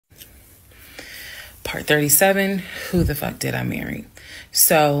Part 37, who the fuck did I marry?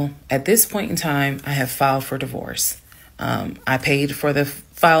 So at this point in time, I have filed for divorce. I paid for the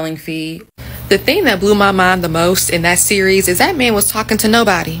filing fee. The thing that blew my mind the most in that series is that man was talking to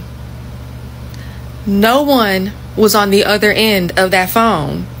nobody. No one was on the other end of that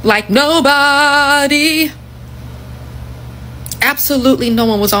phone. Like nobody. Absolutely no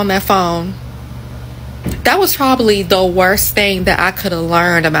one was on that phone. That was probably the worst thing that I could have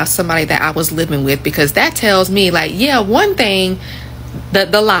learned about somebody that I was living with, because that tells me, like, yeah, one thing,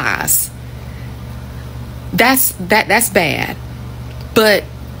 the lies, that's bad, but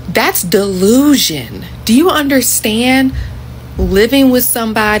that's delusion. Do you understand? Living with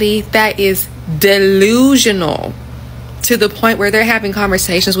somebody that is delusional to the point where they're having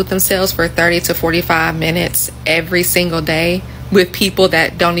conversations with themselves for 30 to 45 minutes every single day with people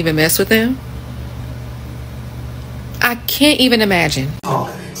that don't even mess with them. I can't even imagine.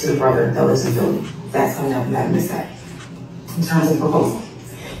 Talk to the brother that lives in Philly. That's coming up, and that missed that. In terms of the proposal,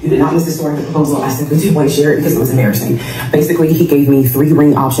 you did not miss the story of the proposal. I simply didn't want to share it because it was embarrassing. Basically, he gave me 3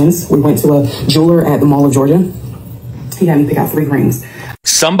 ring options. We went to a jeweler at the Mall of Georgia. He had me pick out 3 rings.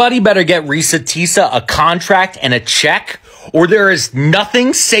 Somebody better get Reesa Tessa a contract and a check, or there is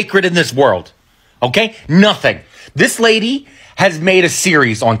nothing sacred in this world. Okay? Nothing. This lady has made a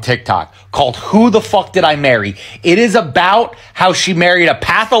series on TikTok called Who the Fuck Did I Marry? It is about how she married a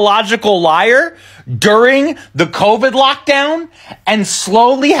pathological liar during the COVID lockdown and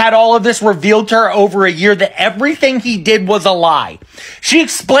slowly had all of this revealed to her over a year that everything he did was a lie. She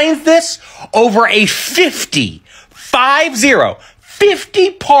explains this over a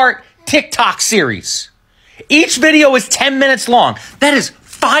 50-part TikTok series. Each video is 10 minutes long. That is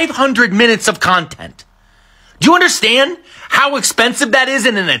 500 minutes of content. Do you understand how expensive that is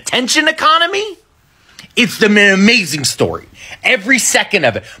in an attention economy? It's an amazing story. Every second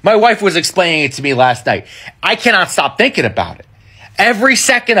of it. My wife was explaining it to me last night. I cannot stop thinking about it. Every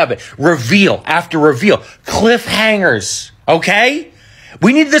second of it. Reveal after reveal. Cliffhangers. Okay?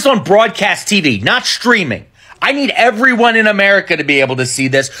 We need this on broadcast TV, not streaming. I need everyone in America to be able to see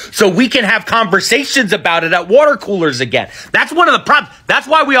this so we can have conversations about it at water coolers again. That's one of the problems. That's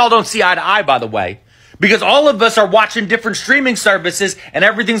why we all don't see eye to eye, by the way. Because all of us are watching different streaming services and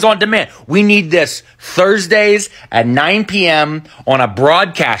everything's on demand. We need this Thursdays at 9 p.m. on a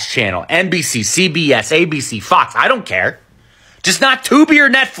broadcast channel. NBC, CBS, ABC, Fox. I don't care. Just not Tubi or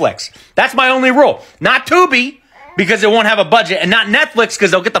Netflix. That's my only rule. Not Tubi because it won't have a budget, and not Netflix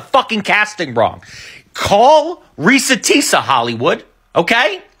because they'll get the fucking casting wrong. Call Reesa Tessa, Hollywood.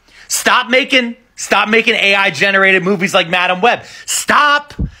 Okay? Stop making AI-generated movies like Madam Web.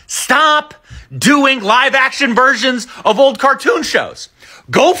 Stop doing live-action versions of old cartoon shows.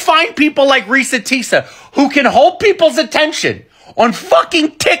 Go find people like Reesa Tessa who can hold people's attention on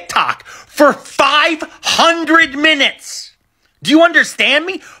fucking TikTok for 500 minutes. Do you understand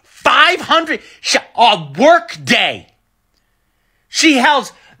me? 500, a work day. She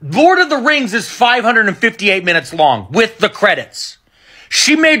has, Lord of the Rings is 558 minutes long with the credits.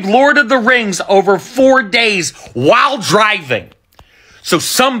 She made Lord of the Rings over 4 days while driving. So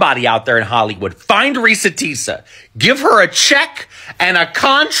somebody out there in Hollywood, find Reesa Tessa, give her a check and a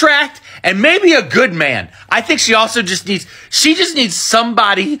contract and maybe a good man. I think she also just needs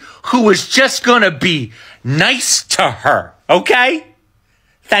somebody who is just going to be nice to her. Okay?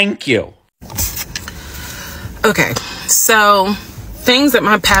 Thank you. Okay, so things that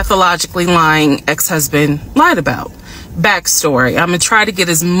my pathologically lying ex-husband lied about. Backstory. I'm gonna try to get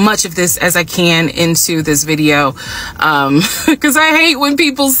as much of this as I can into this video because I hate when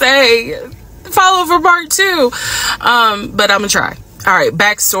people say follow for part 2, but I'm gonna try. All right,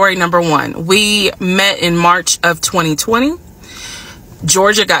 backstory number 1. We met in March of 2020.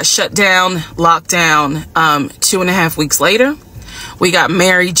 Georgia got shut down, locked down 2.5 weeks later. We got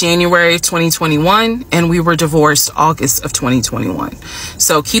married January of 2021, and we were divorced August of 2021.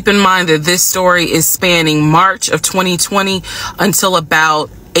 So keep in mind that this story is spanning March of 2020 until about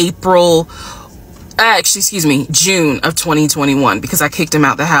June of 2021, because I kicked him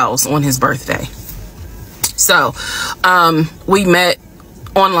out the house on his birthday. So we met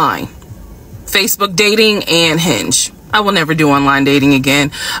online, Facebook dating and Hinge. I will never do online dating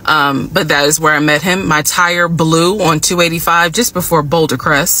again, but that is where I met him. My tire blew on 285 just before Boulder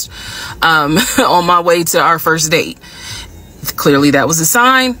Crest on my way to our first date. Clearly that was a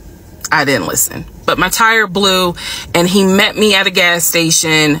sign. I didn't listen. But my tire blew, and he met me at a gas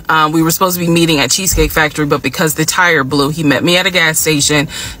station. We were supposed to be meeting at Cheesecake Factory, but because the tire blew, he met me at a gas station,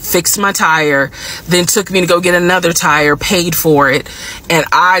 fixed my tire, then took me to go get another tire, paid for it. And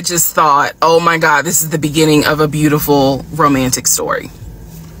I just thought, oh my God, this is the beginning of a beautiful romantic story.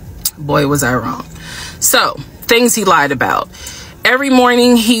 Boy, was I wrong. So, things he lied about. Every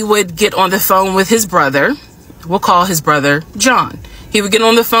morning he would get on the phone with his brother. We'll call his brother John. He would get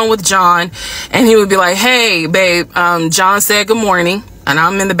on the phone with John and he would be like, hey, babe, John said good morning. And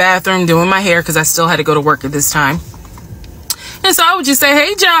I'm in the bathroom doing my hair because I still had to go to work at this time. And so I would just say,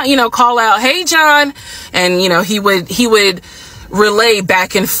 hey, John, you know, call out, hey, John. And, you know, he would relay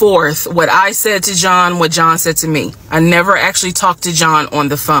back and forth what I said to John, what John said to me. I never actually talked to John on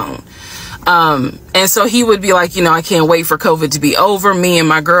the phone. And so he would be like, you know, I can't wait for COVID to be over. Me and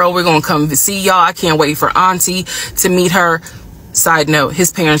my girl, we're going to come to see y'all. I can't wait for Auntie to meet her. Side note,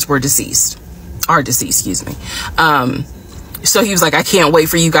 his parents are deceased, excuse me. So he was like, I can't wait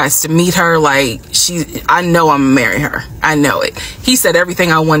for you guys to meet her. Like, I know I'm gonna marry her. I know it. He said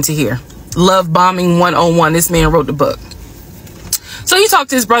everything I wanted to hear. Love bombing 101. This man wrote the book. So he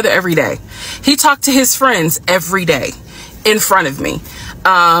talked to his brother every day. He talked to his friends every day in front of me.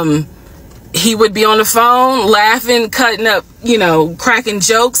 He would be on the phone laughing, cutting up, you know, cracking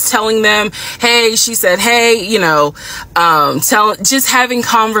jokes, telling them, hey, she said, hey, you know, just having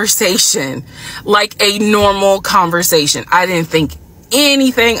conversation like a normal conversation. I didn't think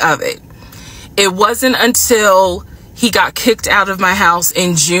anything of it. It wasn't until he got kicked out of my house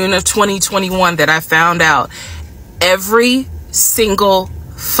in June of 2021 that I found out every single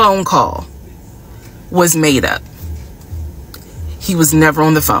phone call was made up. He was never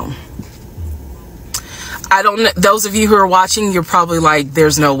on the phone. I don't know. Those of you who are watching, you're probably like,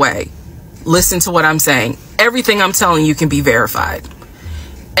 there's no way. Listen to what I'm saying. Everything I'm telling you can be verified.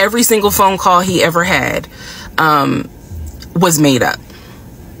 Every single phone call he ever had was made up.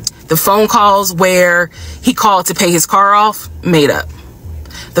 The phone calls where he called to pay his car off, made up.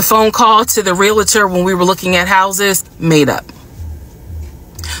 The phone call to the realtor when we were looking at houses, made up.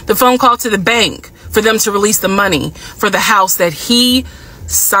 The phone call to the bank for them to release the money for the house that he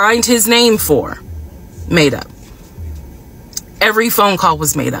signed his name for, made up. Every phone call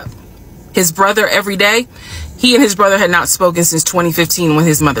was made up. His brother, every day, he and his brother had not spoken since 2015 when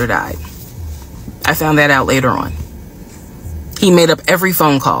his mother died. I found that out later on. He made up every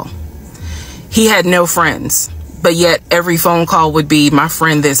phone call. He had no friends, but yet every phone call would be my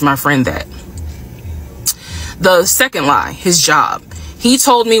friend this, my friend that. The second lie, his job. He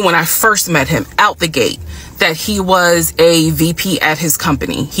told me when I first met him out the gate that he was a VP at his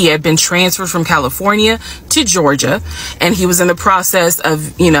company. He had been transferred from California to Georgia, and he was in the process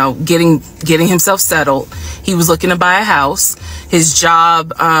of, you know, getting himself settled. He was looking to buy a house. His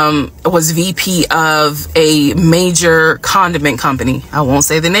job was VP of a major condiment company. I won't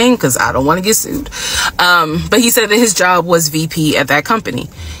say the name because I don't want to get sued. But he said that his job was VP at that company.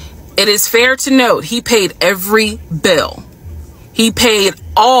 It is fair to note he paid every bill. He paid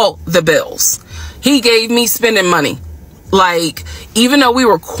all the bills. He gave me spending money. Like, even though we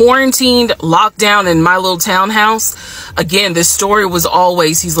were quarantined, locked down in my little townhouse, again, the story was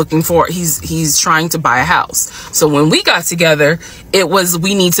always he's trying to buy a house. So when we got together, it was,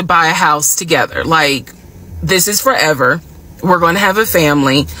 we need to buy a house together. Like, this is forever. We're going to have a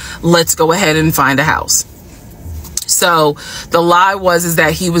family. Let's go ahead and find a house. So the lie is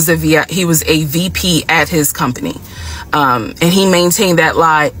that he was a VP at his company. And he maintained that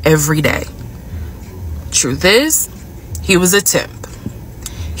lie every day. Truth is, he was a temp.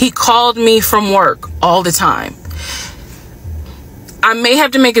 He called me from work all the time. I may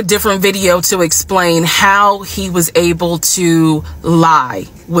have to make a different video to explain how he was able to lie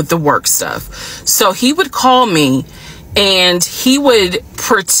with the work stuff. So he would call me and he would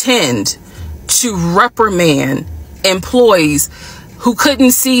pretend to reprimand employees who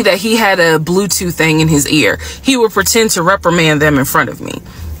couldn't see that he had a Bluetooth thing in his ear. He would pretend to reprimand them in front of me.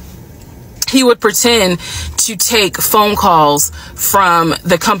 He would pretend to take phone calls from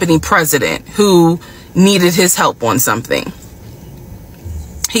the company president who needed his help on something.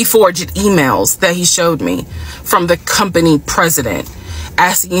 He forged emails that he showed me from the company president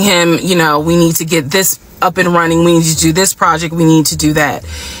asking him, you know, we need to get this up and running. We need to do this project. We need to do that.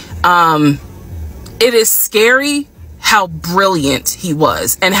 It is scary how brilliant he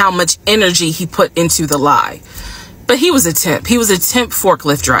was and how much energy he put into the lie. But he was a temp. He was a temp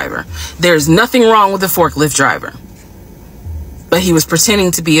forklift driver. There's nothing wrong with a forklift driver. But he was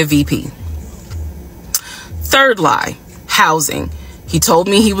pretending to be a VP. Third lie, housing. He told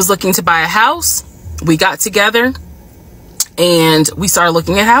me he was looking to buy a house. We got together and we started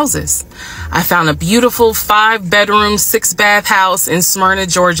looking at houses. I found a beautiful 5-bedroom, 6-bath house in Smyrna,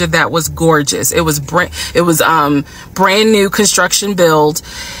 Georgia that was gorgeous. It was brand new construction build.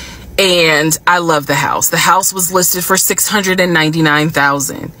 And I love the house. The house was listed for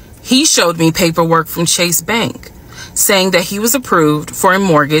 $699,000. He showed me paperwork from Chase Bank saying that he was approved for a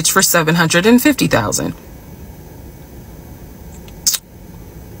mortgage for $750,000.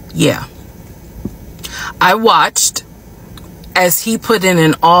 Yeah. I watched as he put in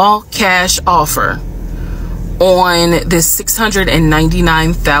an all-cash offer on this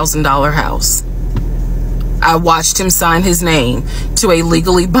 $699,000 house. I watched him sign his name to a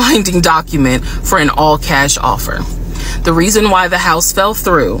legally binding document for an all-cash offer. The reason why the house fell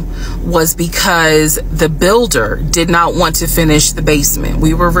through was because the builder did not want to finish the basement.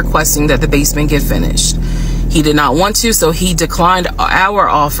 We were requesting that the basement get finished. He did not want to, so he declined our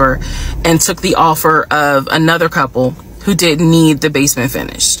offer and took the offer of another couple who didn't need the basement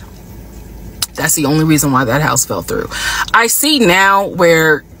finished. That's the only reason why that house fell through. I see now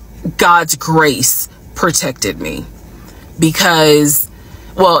where God's grace protected me, because,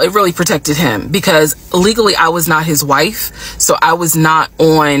 well, it really protected him, because legally I was not his wife, so I was not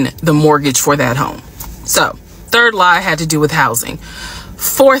on the mortgage for that home. So, third lie had to do with housing.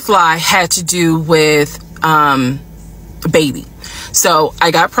 Fourth lie had to do with baby. So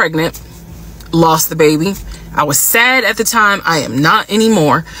I got pregnant, lost the baby. I was sad at the time. I am not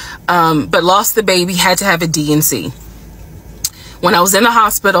anymore, but lost the baby, had to have a D&C. When I was in the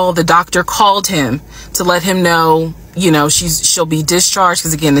hospital, the doctor called him to let him know, you know, she'll be discharged,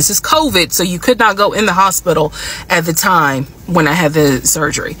 because again, this is COVID, so you could not go in the hospital at the time when I had the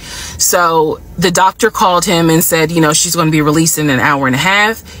surgery. So the doctor called him and said, you know, she's going to be released in an hour and a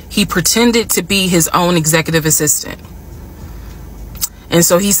half. He pretended to be his own executive assistant. And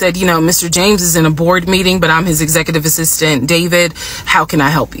so he said, you know, Mr. James is in a board meeting, but I'm his executive assistant, David. How can I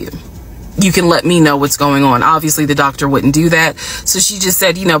help you? You can let me know what's going on. Obviously, the doctor wouldn't do that. So she just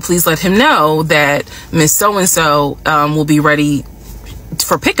said, you know, please let him know that Miss So-and-so will be ready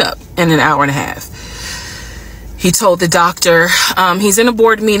for pickup in an hour and a half. He told the doctor he's in a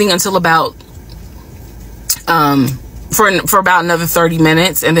board meeting until about for about another 30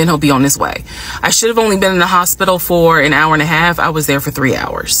 minutes, and then he'll be on his way. I should have only been in the hospital for an hour and a half. I was there for 3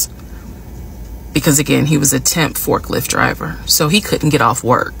 hours. Because again, he was a temp forklift driver, so he couldn't get off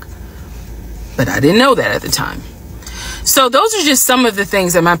work. But I didn't know that at the time. So those are just some of the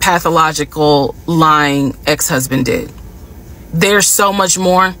things that my pathological lying ex-husband did. There's so much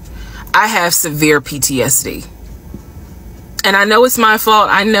more. I have severe PTSD. And I know it's my fault.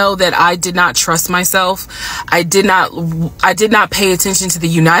 I know that I did not trust myself. I did not pay attention to the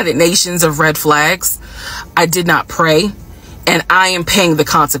United Nations of red flags. I did not pray. And I am paying the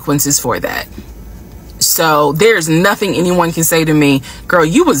consequences for that. So there's nothing anyone can say to me, girl,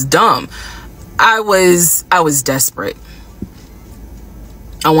 you was dumb. I was desperate.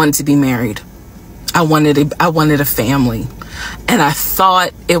 I wanted to be married. I wanted a family. And I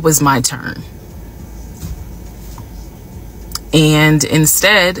thought it was my turn. And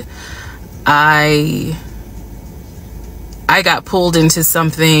instead, I got pulled into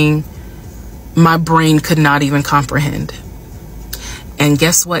something my brain could not even comprehend. And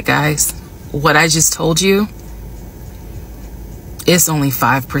guess what, guys? What I just told you, it's only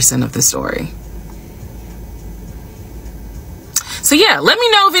 5% of the story. So yeah, let me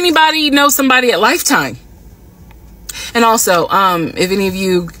know if anybody knows somebody at Lifetime. And also, if any of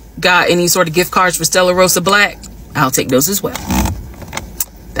you got any sort of gift cards for Stella Rosa Black, I'll take those as well.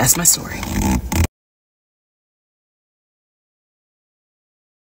 That's my story.